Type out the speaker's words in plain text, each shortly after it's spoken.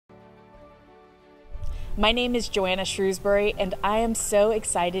My name is Joanna Shrewsbury, and I am so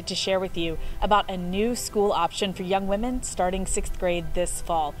excited to share with you about a new school option for young women starting 6th grade this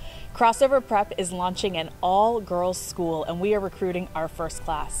fall. Crossover Prep is launching an all-girls school, and we are recruiting our first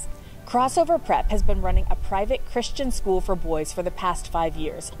class. Crossover Prep has been running a private Christian school for boys for the past 5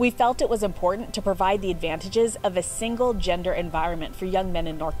 years. We felt it was important to provide the advantages of a single-gender environment for young men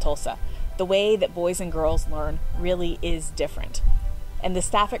in North Tulsa. The way that boys and girls learn really is different. And the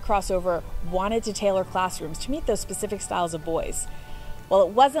staff at Crossover wanted to tailor classrooms to meet those specific styles of boys. Well, it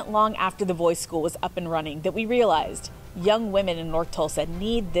wasn't long after the boys' school was up and running that we realized young women in North Tulsa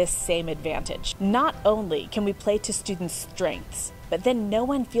need this same advantage. Not only can we play to students' strengths, but then no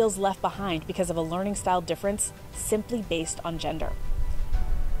one feels left behind because of a learning style difference simply based on gender.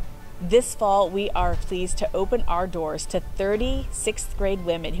 This fall, we are pleased to open our doors to 30 6th grade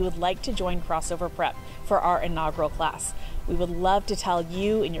women who would like to join Crossover Prep for our inaugural class. We would love to tell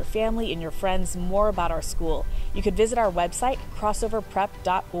you and your family and your friends more about our school. You could visit our website,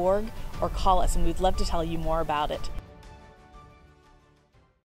 crossoverprep.org, or call us, and we'd love to tell you more about it.